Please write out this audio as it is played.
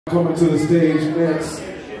Coming to the stage next,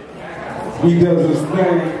 he does his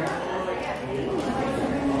thing.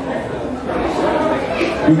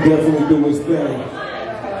 He definitely do his thing.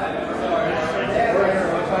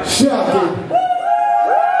 Shockin.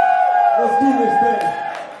 Let's do this thing.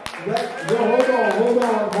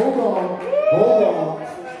 Hold on.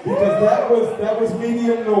 Because that was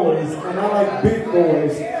medium noise, and I like big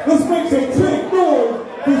noise. Let's make some big noise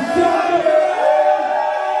for Shockin.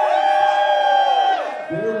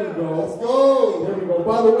 Let's go. There we go.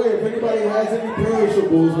 By the way, if anybody has any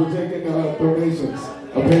perishables, we're taking donations,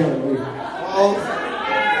 apparently.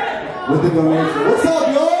 With the donation. What's up,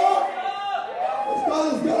 y'all?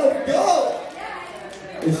 Let's go.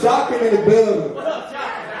 It's Shockin in the building.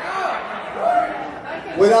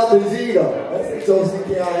 Without the Z, though. That's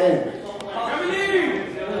H-O-C-K-I-N.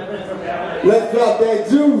 Let's drop that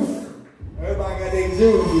juice. Everybody got their juice,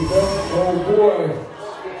 you know? Oh, boy.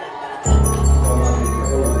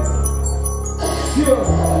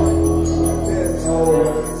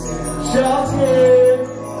 Shockin!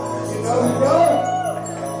 You know we go?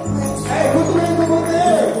 Hey, put the hands up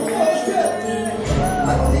there!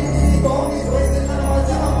 I don't need these bonies, wasting none of my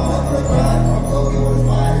time. I'm up for the grind. I'm looking with a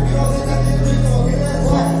smile. You know they got the original. Get that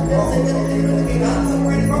why? They'll say anything to me. I'm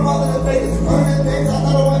separated from all of the fakes. Burning things I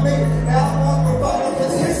thought I would make. Now I'm on for fun. I'm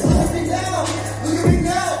just here. Look at me now. Look at me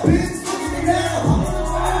now, bitch. Look at me now.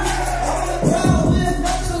 I'm the proud with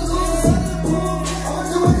nothing to lose, nothing to prove. I'ma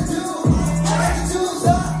do what I do. I got the juice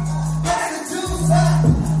up. I got the juice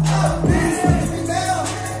up. Oh, bitch, look at me now.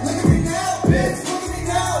 Look at me now, bitch. Look at me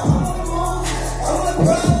now. I'm on the move. I'm the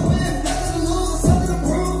proud with nothing to lose, something to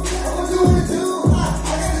prove. I'ma do what I do. I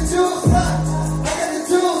got the juice up. I got the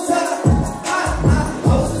juice up. I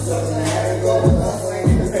was just something I had to go with us. I ain't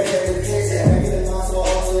even pay attention. I get it on so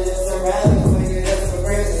also just surrounded. Swing it as a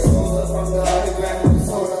crazy. Roll up from the underground with the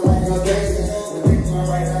soda like a basin. The things are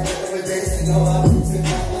right now, the Jason. No, I'm losing my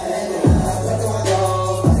hand. I stuck to my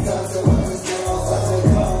dog. I got to one of the girls. I said,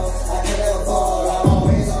 come. I can never fall. I'm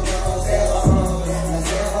always on the tail. I'm wrong. I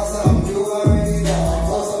said myself, you already know. I'm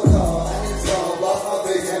so cold. I need some. Lost my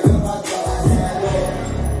face. I feel my jaw. I said, I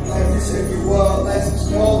know. Let me shake you up like some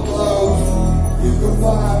smoke clothes. You can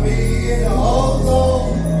find me in the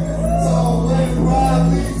ozone. Don't let it ride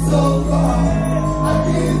me so far. I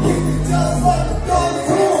can't kick it just like a dog.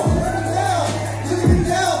 Look at me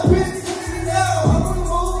now, bitch. Look at me now. I'm on the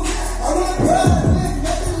move. I'm on the grind. There's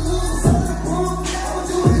nothing to lose, something to prove. I'ma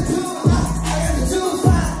do what I do. I got the juice. I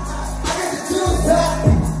got the juice.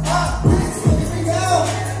 Bitch, look at me now.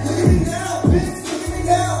 Look at me now, bitch. Look at me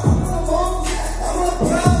now. I'm on the move. I'm on the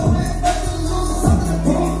grind. There's nothing to lose, something to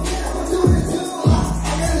prove. I'ma do what I do.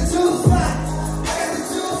 I got the juice. I got the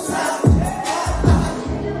juice.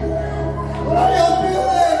 How y'all feeling?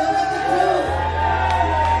 I got the juice.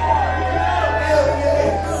 Hell yeah.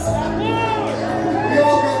 We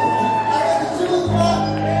all got the juice. I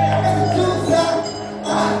got the juice, man.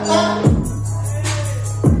 I got the juice,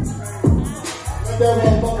 Let that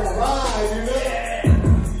motherfucker ride, you know?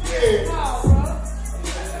 Yeah.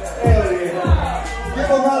 Hell yeah. Give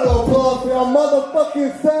a round of applause for your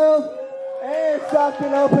motherfucking self. And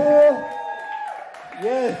Shockin up here.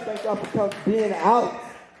 Yes, thank y'all for being out.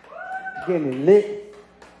 Getting it lit.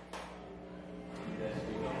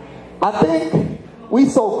 I think we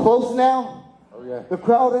so close now, the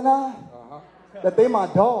crowd and I, that they my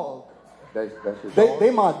dog. That's your dog?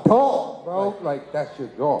 They my dog, bro. Like that's your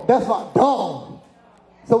dog. That's my dog.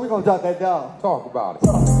 So we gonna drop that down. Talk about it.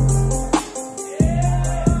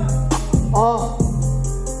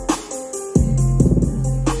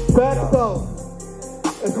 Back though.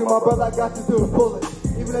 If you're my brother, I got you through the fullest.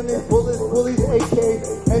 Even in these bullets, bullies,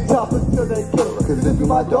 AKs, and choppers till they kill us. Cause if you're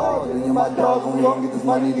my dog, then you're my dog, and we gon' get this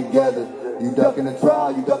money together. You ducking the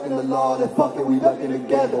trial, you ducking the law, then fuck it, we ducking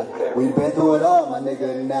together. We been through it all, my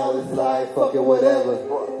nigga, and now it's like, fuck it, whatever.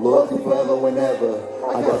 Loyalty forever, whenever.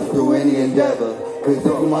 I got you through any endeavor. Cause if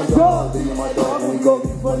you're my dog, then you're my dog, and we gon'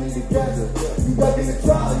 get this money together. You ducking the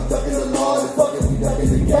trial, you ducking the law, then fuck it, we ducking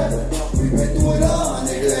together. We been through it all, my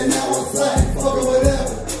nigga, and now it's like, fuck it,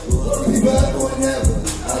 whatever. Loyalty forever, whenever.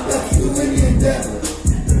 I got you through any endeavor.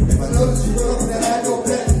 If I know that you run up and I had no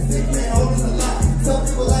better, sick man holding a lot. Some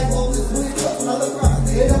people like holding this week up another grind.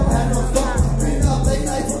 They don't have no fun. Been up late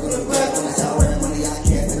night, working the grass in the shower, and money I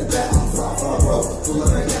can't in the bathroom. From a road, full of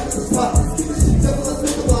rain down to the spot. Keep the shit simple, let's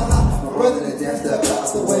think about how my brother and damn step out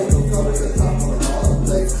the way. Don't go to the top, I'm in all the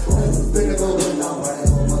place. This is been a go, but now I'm running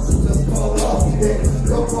home. Must have just called off the day.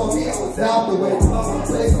 Don't call me, I was out the way. I'm on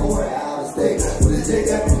place, nowhere out of state. With a J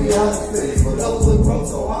that can be out of space. But double look broke,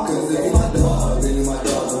 so I'm cause if you're my dog, then you're my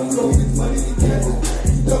dog. So we gon' get this money together.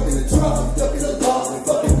 You ducking the truck, you ducking the law, and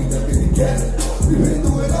fucking we ducking together. We been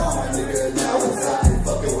through it all. all, my nigga. Now it's like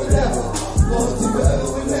fucking whatever. Loyalty forever,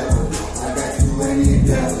 whenever. I got you through any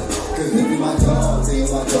endeavor. Cause if you my dog, then you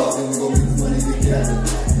my dog, and we gon' get this money together.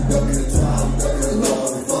 We duckin' the trial, we duckin' the law,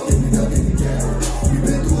 and fucking we duckin' together. We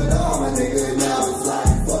been through it all, my nigga, and now it's like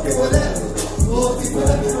fucking whatever. Loyalty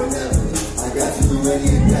forever, whenever. I got you through any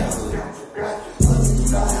endeavor. Others do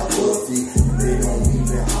not have loyalty, they don't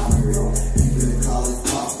even honor it. Even in college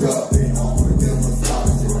popped up, they offer them a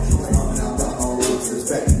scholarship. Coming out down on road to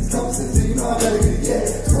respect these conversations, you know I better get it, yeah.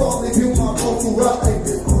 So all they do, my bro, who rock like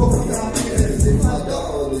this, broken down, it's my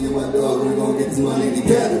dog, you my dog, we gon' get this money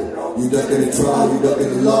together. You duckin' the trial, you duckin'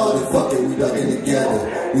 the law, then fuck it, we duckin' together.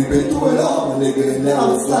 We been through it all, my nigga, and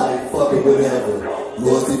now it's like, fuck it, whatever.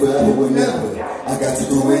 Loyalty forever, whenever. I got you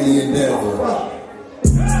through any endeavor.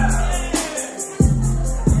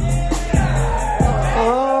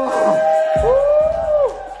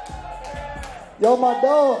 Yo, my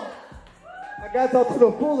dog, I got y'all to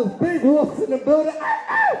the fullest. Big wolves in the building.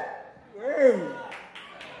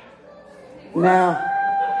 Now,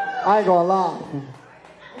 I ain't gonna lie.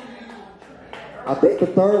 I think the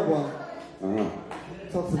third one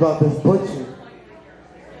talks about this butcher.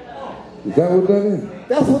 Is that what that is?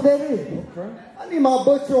 That's what that is. Okay. I need my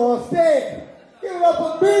butcher on stage. Give it up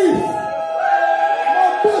for beef.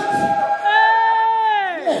 My butcher.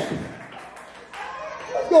 Yeah.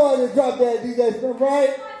 Let's go ahead and drop that DJ stuff,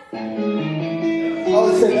 right?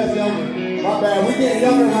 Oh shit, that's younger. My bad. We getting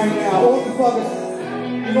younger right now. What the fuck is...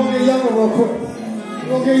 We're gonna get younger real quick. We're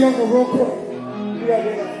gonna get younger real quick. We gotta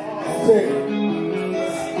get that. Shit.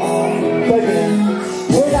 Take it.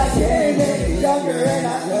 When I get younger and I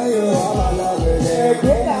know you all my lovers, there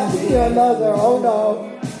can I be another? Oh no.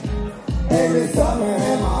 Every summer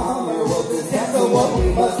in my Hummer, we'll just cancel what we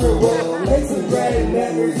must or will. Make some great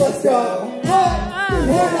memories, let's go. When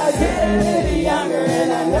I get a little younger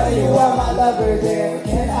and I know you are my lover, there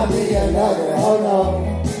can I be another? Oh no.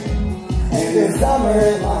 Every summer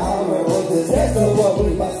in my Hummer, we'll just cancel what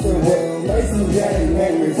we must or will. Make some great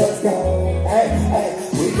memories, let's go. Hey, hey.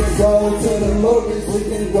 We can go to the movies, we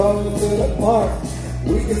can go to the park.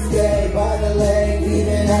 We can stay by the lake,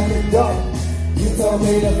 even after dark. You told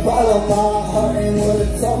me to follow my heart and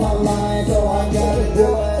would've told my mind, so I gotta do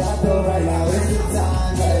it. I feel right now is the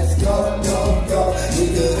time. Let's go, go, go. We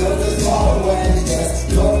could go this far away.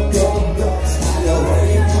 Let's go, go, go. I know where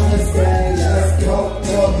you wanna stay. Let's go,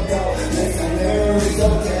 go, go. Make some memories,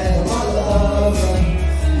 okay. My love,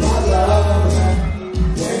 my love.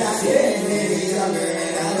 When I get any younger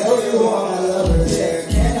and I know you are my lover, there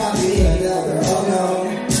cannot be another. Oh no.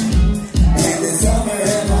 And this summer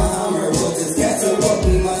in my Hummer, we'll just get to what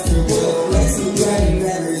we must or will. Make some great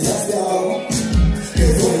memories, let's go.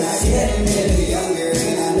 Cause when I get any younger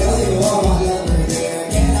and I know you are my lover, there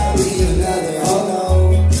cannot be another. Oh no.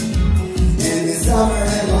 And this summer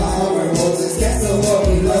in my Hummer, we'll just get to what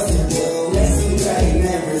we must or will. Make some great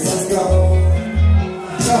memories, let's go.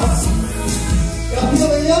 Y'all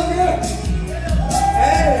feeling younger?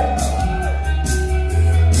 Hey!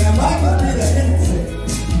 Now mine must be the innocent.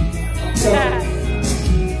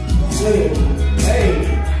 Hey, hey,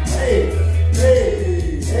 hey,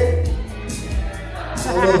 hey. A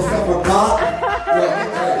little summer pop.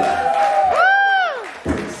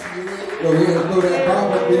 Yo, we had to throw that pop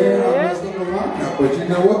up there. I messed up the lineup, but you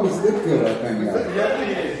know what? We still good, I think.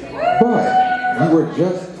 But you were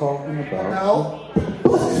just talking about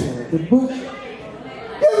the butcher.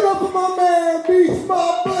 Give it up for my man, Beast My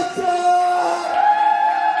Butcher!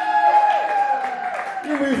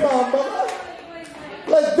 Give me some, brother.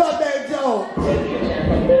 Let's drop that joke.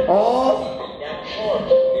 Oh,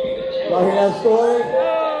 y'all hear that story? I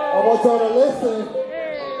want y'all to listen.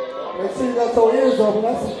 Make sure you got your ears open.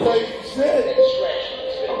 That's some crazy shit.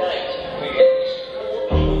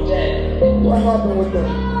 What happened with the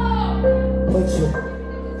butcher?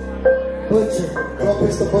 Butcher. Go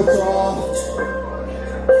piss the butcher off.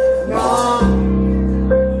 Nah. You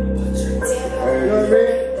know what I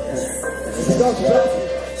mean?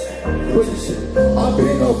 I've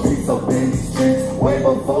been a piece up in these streets way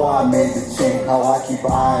before I made the change. How I keep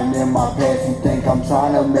iron in my pants, you think I'm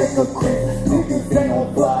trying to make a creep. Niggas ain't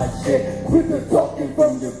on fly shit, quit the talking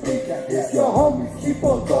from your beat. If your homies keep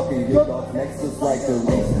on talking, your dog next is like the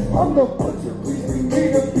least. I'm the butcher, please bring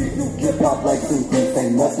me the beat. You get pop like some grease,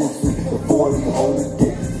 ain't nothing sweet. Before you hold a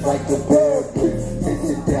dick, like the bear bricks.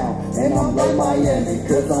 Pitch it down, and I'm like Miami,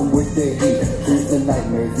 cause I'm with the heat. Dreams and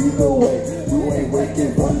nightmares, either way, you ain't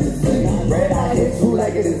waking from the sleep. Red eye hit you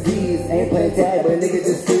like a disease. Ain't playing tag, but nigga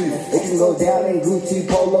just freeze. It can go down in Gucci,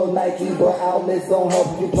 Polo, Nike, but outlets don't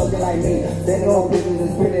help you plugging like me. Standing on business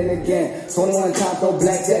and spinning again. 21 times, no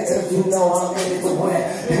blackjack, cause you know I'm in it to win.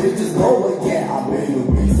 Here we just go again. I've been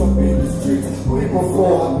the beast up in the streets. Way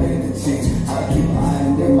before I made the change. I keep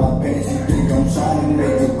iron in my pants. You think I'm trying to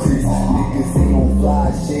make a crease? Niggas ain't gon' fly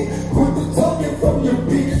shit. Quit the talking from your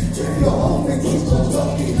beat. Turn your home and keep on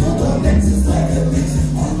talking. The next is like a leech.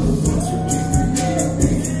 I'm the butcher, keep me beating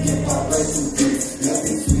beat. Get my rice and beats.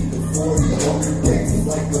 Nothing sweet before the hungry breaks. It's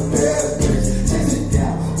like a bad bitch. Chase it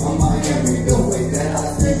down on Miami. The way that I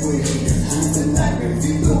stay with you. Who's the nightmare?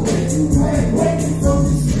 See the way you ain't waking from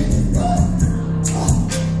the street.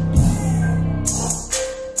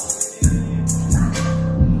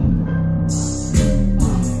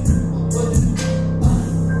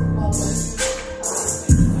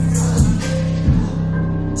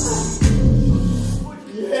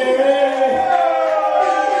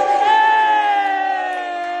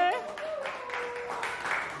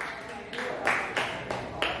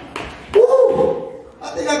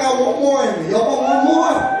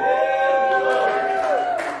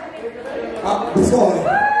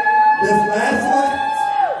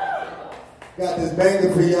 Got this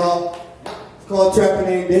banger for y'all. It's called Trappin'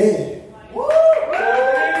 Ain't Dead. You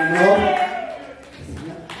know?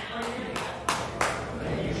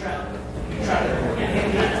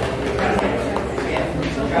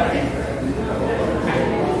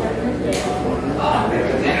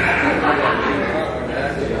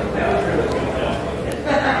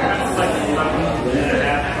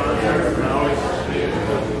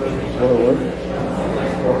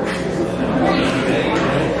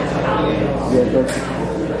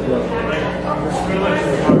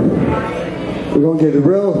 We're gonna get the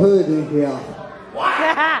real hood in here.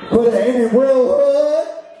 Put it in the real hood.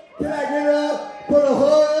 Can I get up? Put a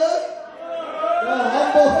hood. I'm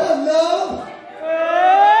the hood, love.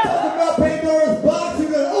 Talk about Pandora's box, you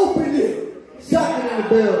gonna open it. Shockin in the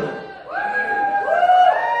building.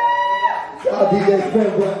 Y'all DJ Spin,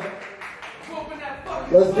 bro.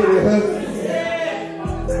 Let's get it hood.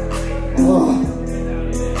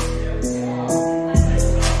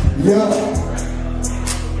 Yeah.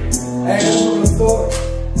 Hey, that's from the story.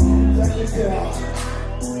 Check this out.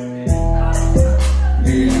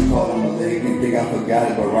 Nigga, you call him a leg and think I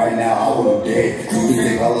forgot it, but right now I want him dead. You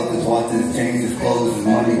think all of his watches, chains, his clothes, his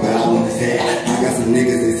money, but I want his head. I got some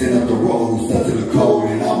niggas they send up the road who stuck to the code,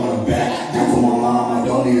 and I want him back. And for my mom, I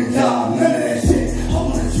don't need a job, none of that shit. I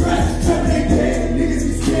wanna try they dead. Niggas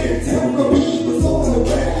be scared, tell them go bitches, but so in the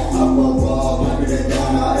way. I fuck raw, wiping it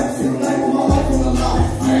down, I have seen life with my life on the line.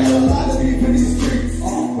 I ain't a lot of beef in these streets,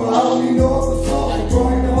 but I don't even know if it's soft.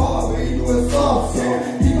 Growing them hard, but you do it soft, so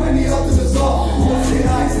he might need help to the soft. Shit, I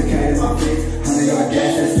intoxicated my face. 100-yard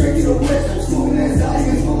gas, that's straight to the west. Smoking that side,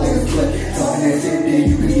 you can smoke like a split. Talking that shit, then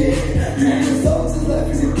you can get it. Man, the sauce is left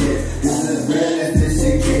in the kids. This is as real as this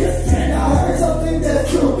shit gets. And I heard something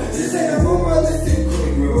that's true. This ain't a rumor, listen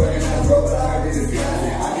quick. We're working out, bro, but I heard this is guys.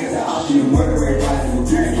 I get the option of murder rate rising. We're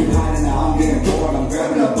trying to keep hiding now, I'm getting bored. I'm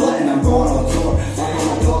grabbing a blunt and I'm going on tour. I'm on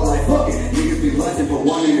my door like fuck it. Niggas be lunching, but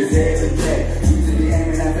one in his head every day. Used to be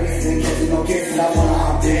aiming at faces and catching no cases. I wanna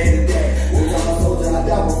I'm dead today. I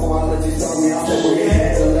died before I let you tell me I said where your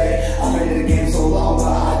head to lay. I been in the game so long, but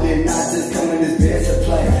I did not just come in this bitch to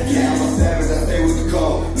play. Yeah, I'm a savage, I stay with the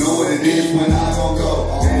code. Know what it is when I gon' go.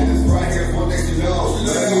 And this right here is one thing you know.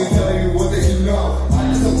 Let me tell you one thing you know. I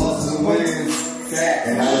just have losses and wins.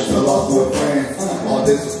 And I just have lost with friends. All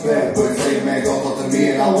disrespect, but say man, don't talk to me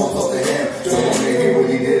and I won't talk to him. So I wanna hear what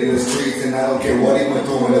he did in the streets, and I don't care what he went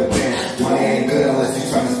through in the pen. Money ain't good unless you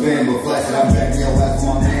tryna spend, but flashing, I'm back in your ass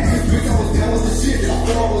for my man. Bitch, I was down with the shit. I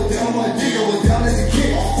was down with my dick, I was down as a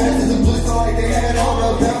kid. Fast as a bliss, like they had all the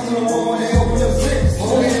bounce in the wall when they opened up six.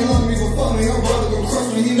 Oh, they didn't love me, but fuck me, your brother gon' crush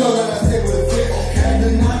me, he know that I stay with a fit. Had the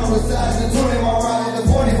 9 on the side, the 20 in my ride, and the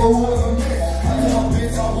 40 for whoever missed. I tell my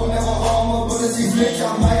bitch I will never harm her, but if she's bitch,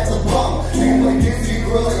 I might have to bomb her. Nigga play games, you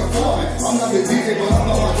grill like a foreman. I'm not the DJ, but I'm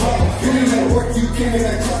not my drummer. You didn't let work, you came in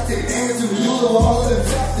that clock, take damage to you, all of the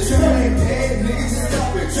drops. The trap ain't dead, niggas just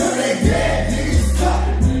stop it. Trap ain't dead, niggas just stop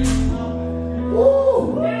it.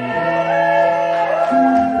 Woo!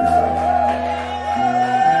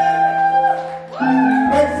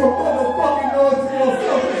 Make some motherfucking noise for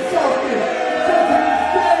yourself and Shockin. Shockin is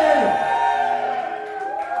dead.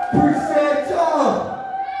 Appreciate y'all.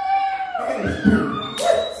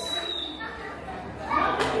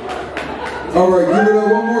 All right, give it up.